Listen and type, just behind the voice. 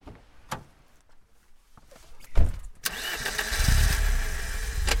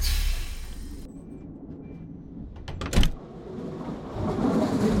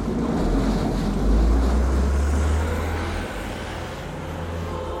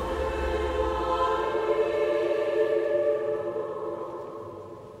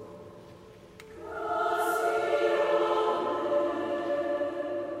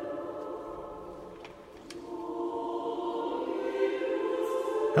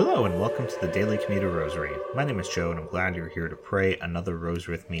Hello and welcome to the Daily Commuter Rosary. My name is Joe and I'm glad you're here to pray another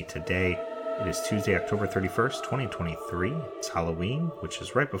rosary with me today. It is Tuesday, October 31st, 2023. It's Halloween, which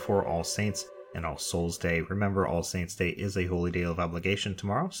is right before All Saints and All Souls Day. Remember, All Saints Day is a holy day of obligation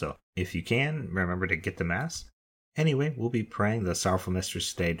tomorrow, so if you can, remember to get to Mass. Anyway, we'll be praying the Sorrowful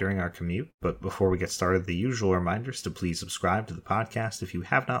Mysteries today during our commute, but before we get started, the usual reminders to please subscribe to the podcast. If you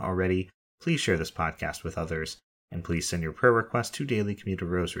have not already, please share this podcast with others. And please send your prayer requests to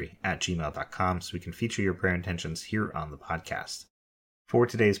dailycommuterrosary@gmail.com so we can feature your prayer intentions here on the podcast. For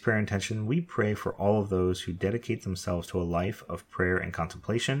today's prayer intention, we pray for all of those who dedicate themselves to a life of prayer and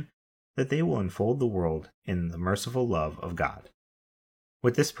contemplation, that they will enfold the world in the merciful love of God.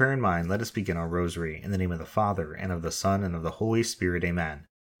 With this prayer in mind, let us begin our rosary. In the name of the Father, and of the Son, and of the Holy Spirit. Amen.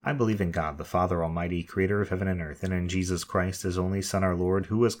 I believe in God, the Father Almighty, creator of heaven and earth, and in Jesus Christ, his only Son, our Lord,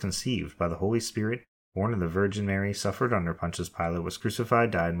 who was conceived by the Holy Spirit, born of the Virgin Mary, suffered under Pontius Pilate, was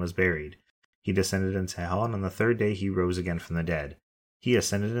crucified, died, and was buried. He descended into hell, and on the third day he rose again from the dead. He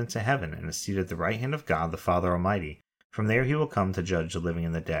ascended into heaven, and is seated at the right hand of God, the Father Almighty. From there he will come to judge the living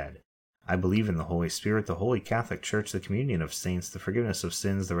and the dead. I believe in the Holy Spirit, the Holy Catholic Church, the communion of saints, the forgiveness of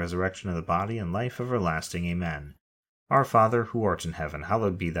sins, the resurrection of the body, and life everlasting. Amen. Our Father, who art in heaven,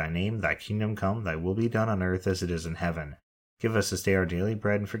 hallowed be thy name. Thy kingdom come, thy will be done on earth as it is in heaven. Give us this day our daily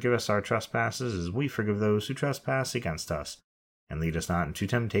bread, and forgive us our trespasses, as we forgive those who trespass against us. And lead us not into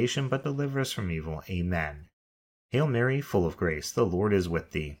temptation, but deliver us from evil. Amen. Hail Mary, full of grace, the Lord is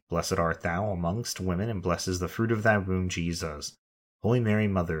with thee. Blessed art thou amongst women, and blessed is the fruit of thy womb, Jesus. Holy Mary,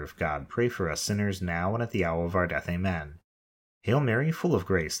 Mother of God, pray for us sinners now and at the hour of our death. Amen. Hail Mary, full of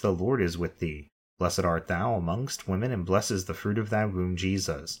grace, the Lord is with thee. Blessed art thou amongst women, and blessed is the fruit of thy womb,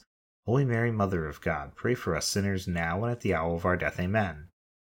 Jesus. Holy Mary, Mother of God, pray for us sinners now and at the hour of our death. Amen.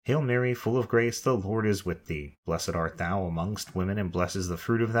 Hail Mary, full of grace, the Lord is with thee. Blessed art thou amongst women, and blessed is the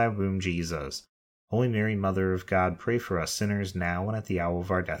fruit of thy womb, Jesus. Holy Mary, Mother of God, pray for us sinners now and at the hour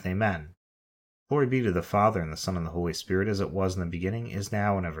of our death. Amen. Glory be to the Father, and the Son, and the Holy Spirit, as it was in the beginning, is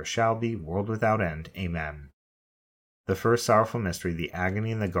now, and ever shall be, world without end. Amen. The first sorrowful mystery, the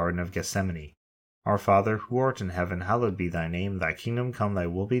agony in the Garden of Gethsemane. Our Father, who art in heaven, hallowed be thy name. Thy kingdom come, thy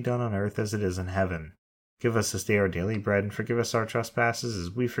will be done on earth as it is in heaven. Give us this day our daily bread, and forgive us our trespasses,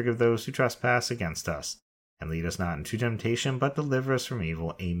 as we forgive those who trespass against us. And lead us not into temptation, but deliver us from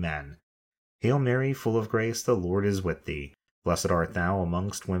evil. Amen. Hail Mary, full of grace, the Lord is with thee. Blessed art thou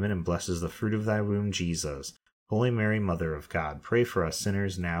amongst women, and blessed is the fruit of thy womb, Jesus. Holy Mary, Mother of God, pray for us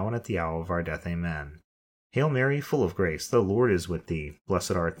sinners now and at the hour of our death. Amen. Hail Mary, full of grace, the Lord is with thee.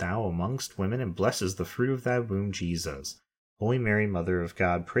 Blessed art thou amongst women, and blessed is the fruit of thy womb, Jesus. Holy Mary, Mother of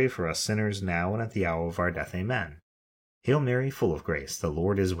God, pray for us sinners now and at the hour of our death. Amen. Hail Mary, full of grace, the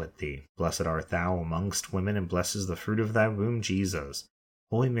Lord is with thee. Blessed art thou amongst women, and blessed is the fruit of thy womb, Jesus.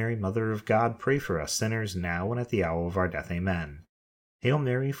 Holy Mary, Mother of God, pray for us sinners now and at the hour of our death. Amen. Hail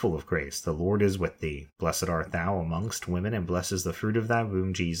Mary, full of grace, the Lord is with thee. Blessed art thou amongst women, and blessed is the fruit of thy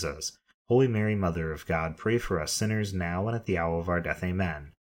womb, Jesus. Holy Mary, Mother of God, pray for us sinners now and at the hour of our death.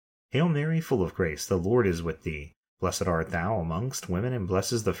 Amen. Hail Mary, full of grace, the Lord is with thee. Blessed art thou amongst women, and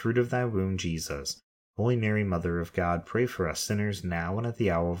blessed is the fruit of thy womb, Jesus. Holy Mary, Mother of God, pray for us sinners now and at the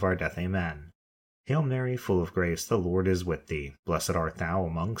hour of our death. Amen. Hail Mary, full of grace, the Lord is with thee. Blessed art thou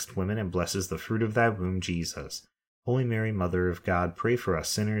amongst women, and blessed is the fruit of thy womb, Jesus. Holy Mary, Mother of God, pray for us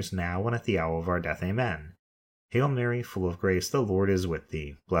sinners now and at the hour of our death. Amen. Hail Mary, full of grace, the Lord is with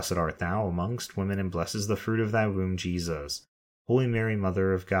thee. Blessed art thou amongst women, and blessed is the fruit of thy womb, Jesus. Holy Mary,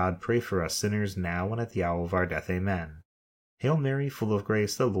 Mother of God, pray for us sinners now and at the hour of our death. Amen. Hail Mary, full of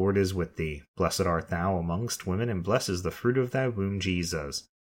grace, the Lord is with thee. Blessed art thou amongst women, and blessed is the fruit of thy womb, Jesus.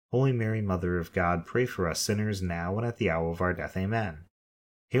 Holy Mary, Mother of God, pray for us sinners now and at the hour of our death. Amen.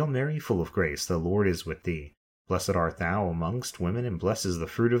 Hail Mary, full of grace, the Lord is with thee. Blessed art thou amongst women, and blessed is the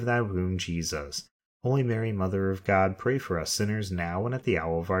fruit of thy womb, Jesus. Holy Mary, Mother of God, pray for us sinners now and at the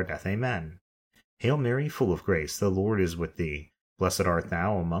hour of our death. Amen. Hail Mary, full of grace, the Lord is with thee. Blessed art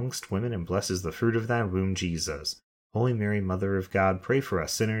thou amongst women, and blessed is the fruit of thy womb, Jesus. Holy Mary, Mother of God, pray for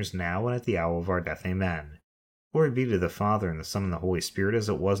us sinners now and at the hour of our death. Amen. Glory be to the Father, and the Son, and the Holy Spirit, as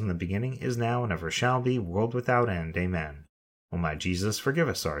it was in the beginning, is now, and ever shall be, world without end. Amen. O my Jesus, forgive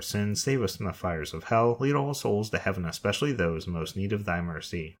us our sins, save us from the fires of hell, lead all souls to heaven, especially those in most need of thy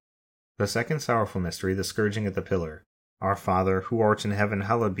mercy. The second sorrowful mystery, the scourging at the pillar. Our Father, who art in heaven,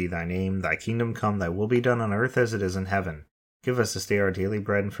 hallowed be thy name. Thy kingdom come, thy will be done on earth as it is in heaven. Give us this day our daily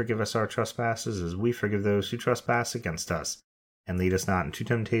bread, and forgive us our trespasses, as we forgive those who trespass against us. And lead us not into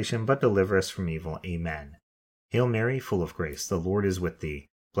temptation, but deliver us from evil. Amen. Hail Mary, full of grace, the Lord is with thee.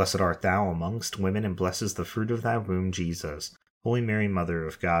 Blessed art thou amongst women, and blessed is the fruit of thy womb, Jesus. Holy Mary, Mother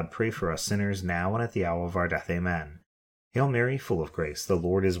of God, pray for us sinners, now and at the hour of our death. Amen. Hail Mary, full of grace, the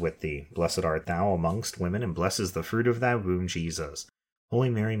Lord is with thee. Blessed art thou amongst women, and blessed is the fruit of thy womb, Jesus. Holy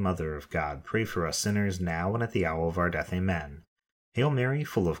Mary, Mother of God, pray for us sinners, now and at the hour of our death. Amen. Hail Mary,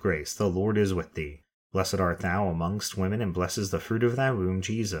 full of grace, the Lord is with thee. Blessed art thou amongst women, and blessed is the fruit of thy womb,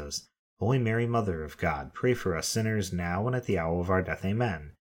 Jesus. Holy Mary, Mother of God, pray for us sinners, now and at the hour of our death.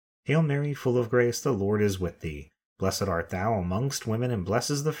 Amen. Hail Mary, full of grace, the Lord is with thee. Blessed art thou amongst women, and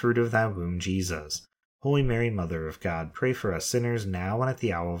blessed is the fruit of thy womb, Jesus. Holy Mary, Mother of God, pray for us sinners, now and at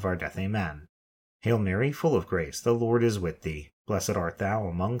the hour of our death. Amen. Hail Mary, full of grace, the Lord is with thee. Blessed art thou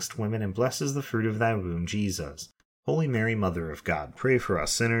amongst women, and blessed is the fruit of thy womb, Jesus. Holy Mary, Mother of God, pray for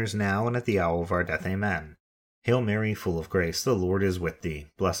us sinners, now and at the hour of our death. Amen. Hail Mary, full of grace, the Lord is with thee.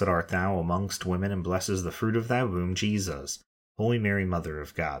 Blessed art thou amongst women, and blessed is the fruit of thy womb, Jesus. Holy Mary, Mother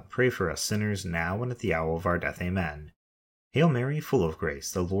of God, pray for us sinners, now and at the hour of our death. Amen. Hail Mary, full of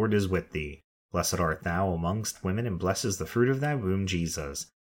grace, the Lord is with thee. Blessed art thou amongst women, and blessed is the fruit of thy womb, Jesus.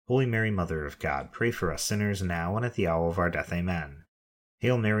 Holy Mary, Mother of God, pray for us sinners, now and at the hour of our death. Amen.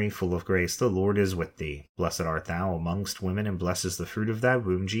 Hail Mary, full of grace, the Lord is with thee. Blessed art thou amongst women, and blessed is the fruit of thy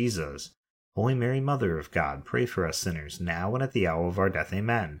womb, Jesus. Holy Mary, Mother of God, pray for us sinners, now and at the hour of our death.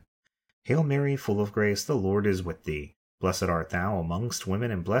 Amen. Hail Mary, full of grace, the Lord is with thee. Blessed art thou amongst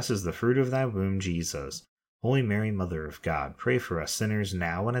women, and blessed is the fruit of thy womb, Jesus. Holy Mary, Mother of God, pray for us sinners,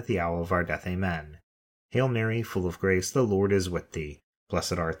 now and at the hour of our death. Amen. Hail Mary, full of grace, the Lord is with thee.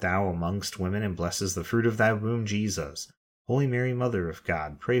 Blessed art thou amongst women, and blessed is the fruit of thy womb, Jesus. Holy Mary, Mother of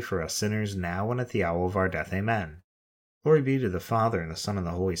God, pray for us sinners, now and at the hour of our death. Amen. Glory be to the Father, and the Son, and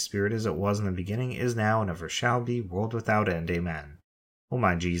the Holy Spirit, as it was in the beginning, is now, and ever shall be, world without end. Amen. O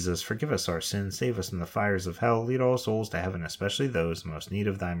my Jesus, forgive us our sins, save us from the fires of hell, lead all souls to heaven, especially those in most need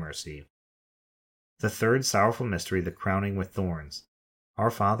of thy mercy. The third sorrowful mystery, the crowning with thorns.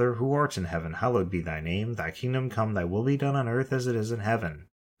 Our Father, who art in heaven, hallowed be thy name. Thy kingdom come, thy will be done on earth as it is in heaven.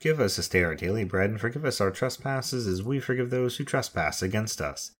 Give us this day our daily bread, and forgive us our trespasses, as we forgive those who trespass against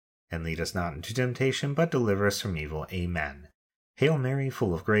us. And lead us not into temptation, but deliver us from evil. Amen. Hail Mary,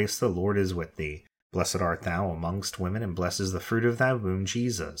 full of grace, the Lord is with thee. Blessed art thou amongst women, and blessed is the fruit of thy womb,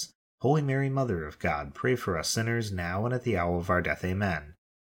 Jesus. Holy Mary, Mother of God, pray for us sinners, now and at the hour of our death. Amen.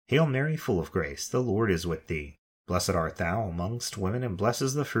 Hail Mary, full of grace, the Lord is with thee. Blessed art thou amongst women, and blessed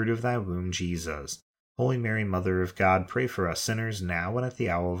is the fruit of thy womb, Jesus. Holy Mary, Mother of God, pray for us sinners, now and at the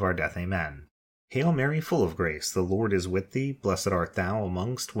hour of our death. Amen. Hail Mary, full of grace, the Lord is with thee. Blessed art thou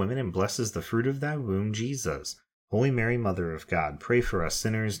amongst women, and blessed is the fruit of thy womb, Jesus. Holy Mary, Mother of God, pray for us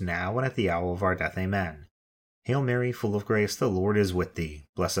sinners, now and at the hour of our death. Amen. Hail Mary, full of grace, the Lord is with thee.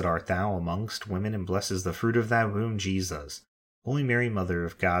 Blessed art thou amongst women, and blessed is the fruit of thy womb, Jesus. Holy Mary, Mother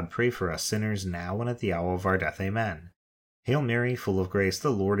of God, pray for us sinners, now and at the hour of our death. Amen. Hail Mary, full of grace,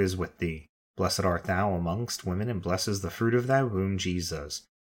 the Lord is with thee. Blessed art thou amongst women, and blessed is the fruit of thy womb, Jesus.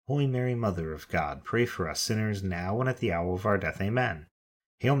 Holy Mary, Mother of God, pray for us sinners, now and at the hour of our death. Amen.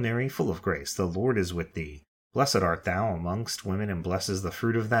 Hail Mary, full of grace, the Lord is with thee. Blessed art thou amongst women, and blessed is the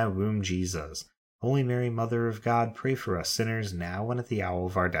fruit of thy womb, Jesus. Holy Mary, Mother of God, pray for us sinners, now and at the hour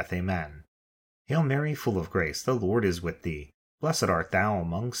of our death. Amen. Hail Mary, full of grace, the Lord is with thee. Blessed art thou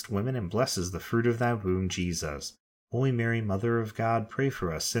amongst women, and blessed is the fruit of thy womb, Jesus. Holy Mary, Mother of God, pray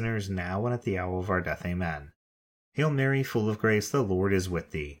for us sinners, now and at the hour of our death. Amen. Hail Mary, full of grace, the Lord is with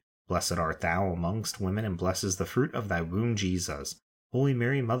thee. Blessed art thou amongst women, and blessed is the fruit of thy womb, Jesus. Holy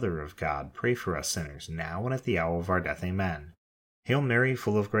Mary, Mother of God, pray for us sinners, now and at the hour of our death. Amen. Hail Mary,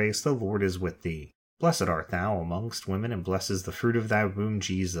 full of grace, the Lord is with thee. Blessed art thou amongst women, and blessed is the fruit of thy womb,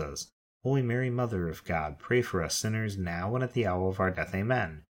 Jesus. Holy Mary, Mother of God, pray for us sinners, now and at the hour of our death.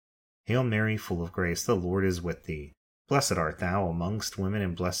 Amen. Hail Mary, full of grace, the Lord is with thee. Blessed art thou amongst women,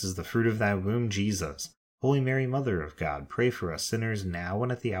 and blessed is the fruit of thy womb, Jesus. Holy Mary, Mother of God, pray for us sinners, now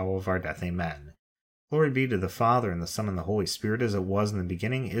and at the hour of our death. Amen. Glory be to the Father, and the Son, and the Holy Spirit, as it was in the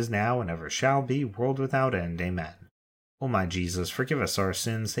beginning, is now, and ever shall be, world without end. Amen. O my Jesus, forgive us our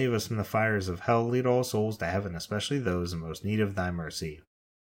sins, save us from the fires of hell, lead all souls to heaven, especially those in most need of thy mercy.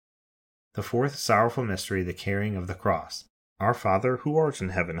 The fourth sorrowful mystery, the carrying of the cross. Our Father, who art in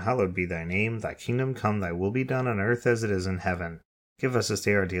heaven, hallowed be thy name. Thy kingdom come, thy will be done on earth as it is in heaven. Give us this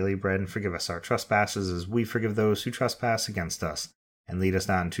day our daily bread, and forgive us our trespasses, as we forgive those who trespass against us. And lead us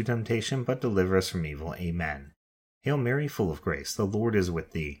not into temptation, but deliver us from evil. Amen. Hail Mary, full of grace, the Lord is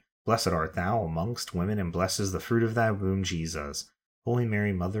with thee. Blessed art thou amongst women, and blessed is the fruit of thy womb, Jesus. Holy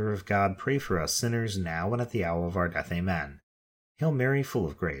Mary, Mother of God, pray for us sinners, now and at the hour of our death. Amen. Hail Mary, full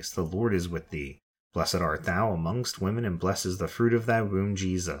of grace, the Lord is with thee. Blessed art thou amongst women, and blessed is the fruit of thy womb,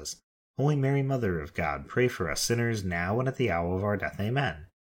 Jesus. Holy Mary, Mother of God, pray for us sinners, now and at the hour of our death. Amen.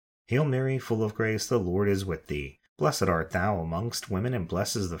 Hail Mary, full of grace, the Lord is with thee. Blessed art thou amongst women, and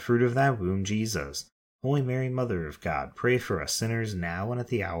blessed is the fruit of thy womb, Jesus. Holy Mary, Mother of God, pray for us sinners, now and at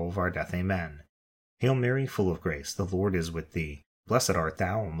the hour of our death. Amen. Hail Mary, full of grace, the Lord is with thee. Blessed art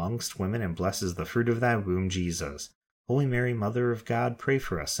thou amongst women, and blessed is the fruit of thy womb, Jesus. Holy Mary, Mother of God, pray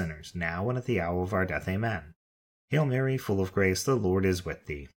for us sinners, now and at the hour of our death. Amen. Hail Mary, full of grace, the Lord is with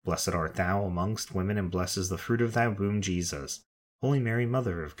thee. Blessed art thou amongst women, and blessed is the fruit of thy womb, Jesus. Holy Mary,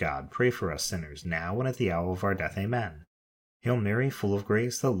 Mother of God, pray for us sinners, now and at the hour of our death. Amen. Hail Mary, full of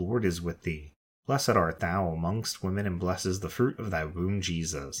grace, the Lord is with thee. Blessed art thou amongst women, and blessed is the fruit of thy womb,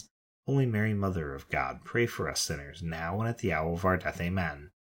 Jesus. Holy Mary, Mother of God, pray for us sinners, now and at the hour of our death. Amen.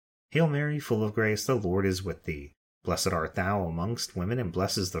 Hail Mary, full of grace, the Lord is with thee. Blessed art thou amongst women, and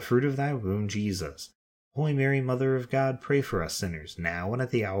blessed is the fruit of thy womb, Jesus. Holy Mary, Mother of God, pray for us sinners, now and at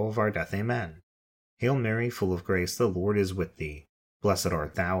the hour of our death. Amen. Hail Mary, full of grace, the Lord is with thee. Blessed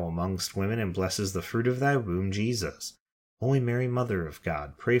art thou amongst women, and blessed is the fruit of thy womb, Jesus. Holy Mary, Mother of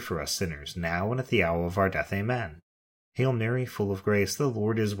God, pray for us sinners, now and at the hour of our death. Amen. Hail Mary, full of grace, the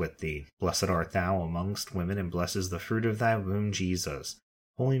Lord is with thee. Blessed art thou amongst women, and blessed is the fruit of thy womb, Jesus.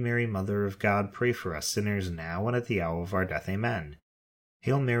 Holy Mary, Mother of God, pray for us sinners, now and at the hour of our death. Amen.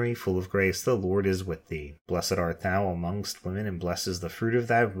 Hail Mary, full of grace, the Lord is with thee. Blessed art thou amongst women, and blessed is the fruit of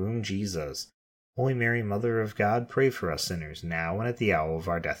thy womb, Jesus. Holy Mary, Mother of God, pray for us sinners, now and at the hour of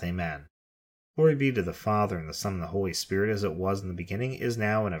our death. Amen. Glory be to the Father, and the Son, and the Holy Spirit, as it was in the beginning, is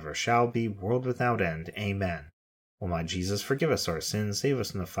now, and ever shall be, world without end. Amen. O my Jesus, forgive us our sins, save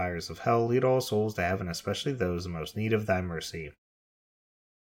us from the fires of hell, lead all souls to heaven, especially those in most need of thy mercy.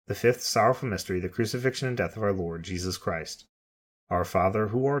 The fifth sorrowful mystery, the crucifixion and death of our Lord Jesus Christ. Our Father,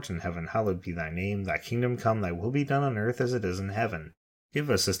 who art in heaven, hallowed be thy name. Thy kingdom come, thy will be done on earth as it is in heaven. Give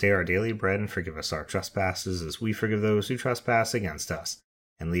us this day our daily bread, and forgive us our trespasses, as we forgive those who trespass against us.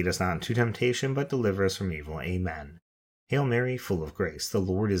 And lead us not into temptation, but deliver us from evil. Amen. Hail Mary, full of grace, the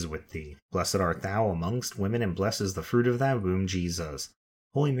Lord is with thee. Blessed art thou amongst women, and blessed is the fruit of thy womb, Jesus.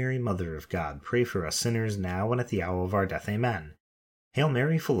 Holy Mary, Mother of God, pray for us sinners, now and at the hour of our death. Amen. Hail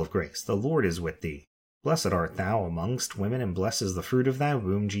Mary, full of grace, the Lord is with thee. Blessed art thou amongst women, and blessed is the fruit of thy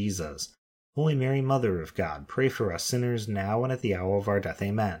womb, Jesus. Holy Mary, Mother of God, pray for us sinners, now and at the hour of our death.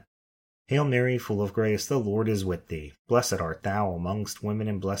 Amen. Hail Mary, full of grace, the Lord is with thee. Blessed art thou amongst women,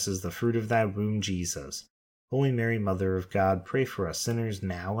 and blessed is the fruit of thy womb, Jesus. Holy Mary, Mother of God, pray for us sinners,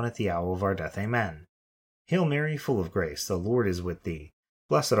 now and at the hour of our death. Amen. Hail Mary, full of grace, the Lord is with thee.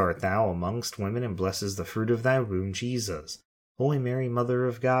 Blessed art thou amongst women, and blessed is the fruit of thy womb, Jesus. Holy Mary, Mother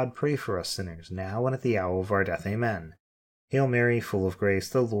of God, pray for us sinners, now and at the hour of our death. Amen. Hail Mary, full of grace,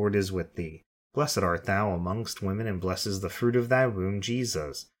 the Lord is with thee. Blessed art thou amongst women, and blessed is the fruit of thy womb,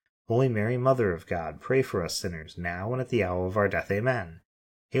 Jesus. Holy Mary, Mother of God, pray for us sinners, now and at the hour of our death. Amen.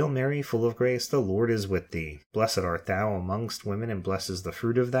 Hail Mary, full of grace, the Lord is with thee. Blessed art thou amongst women, and blessed is the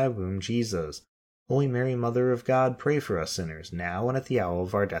fruit of thy womb, Jesus. Holy Mary, Mother of God, pray for us sinners, now and at the hour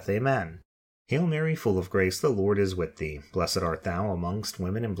of our death. Amen. Hail Mary, full of grace, the Lord is with thee. Blessed art thou amongst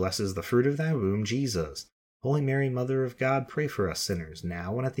women, and blessed is the fruit of thy womb, Jesus. Holy Mary, Mother of God, pray for us sinners,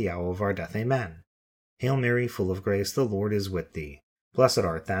 now and at the hour of our death. Amen. Hail Mary, full of grace, the Lord is with thee. Blessed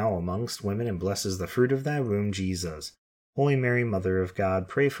art thou amongst women, and blessed is the fruit of thy womb, Jesus. Holy Mary, Mother of God,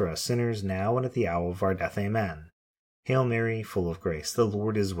 pray for us sinners, now and at the hour of our death. Amen. Hail Mary, full of grace, the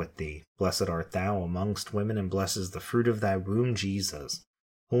Lord is with thee. Blessed art thou amongst women, and blessed is the fruit of thy womb, Jesus.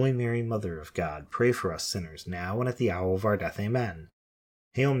 Holy Mary, Mother of God, pray for us sinners, now and at the hour of our death. Amen.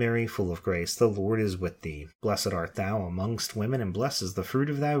 Hail Mary, full of grace, the Lord is with thee. Blessed art thou amongst women, and blessed is the fruit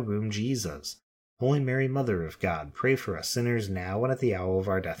of thy womb, Jesus. Holy Mary, Mother of God, pray for us sinners, now and at the hour of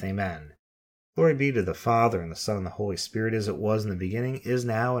our death. Amen. Glory be to the Father, and the Son, and the Holy Spirit, as it was in the beginning, is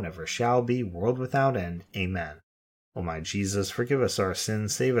now, and ever shall be, world without end. Amen. O my Jesus, forgive us our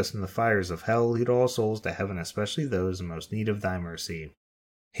sins, save us from the fires of hell, lead all souls to heaven, especially those in most need of thy mercy.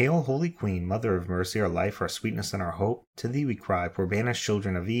 Hail, Holy Queen, Mother of mercy, our life, our sweetness, and our hope. To thee we cry, poor banished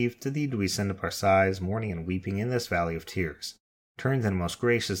children of Eve. To thee do we send up our sighs, mourning and weeping in this valley of tears. Turn then, most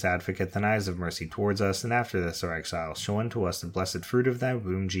gracious Advocate, thine eyes of mercy towards us, and after this our exile, show unto us the blessed fruit of thy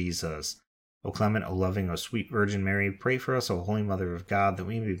womb, Jesus. O clement, O loving, O sweet Virgin Mary, pray for us, O Holy Mother of God, that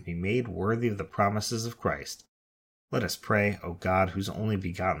we may be made worthy of the promises of Christ. Let us pray, O God, whose only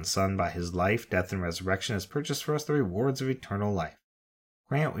begotten Son, by his life, death, and resurrection, has purchased for us the rewards of eternal life.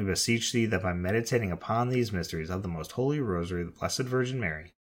 Grant, we beseech thee, that by meditating upon these mysteries of the most holy Rosary of the Blessed Virgin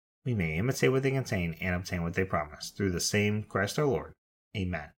Mary, we may imitate what they contain and obtain what they promise, through the same Christ our Lord.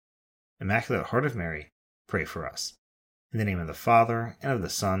 Amen. Immaculate Heart of Mary, pray for us. In the name of the Father, and of the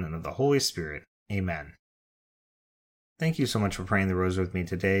Son, and of the Holy Spirit. Amen. Thank you so much for praying the Rosary with me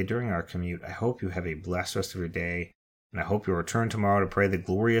today during our commute. I hope you have a blessed rest of your day, and I hope you'll return tomorrow to pray the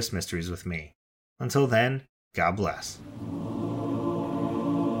glorious mysteries with me. Until then, God bless.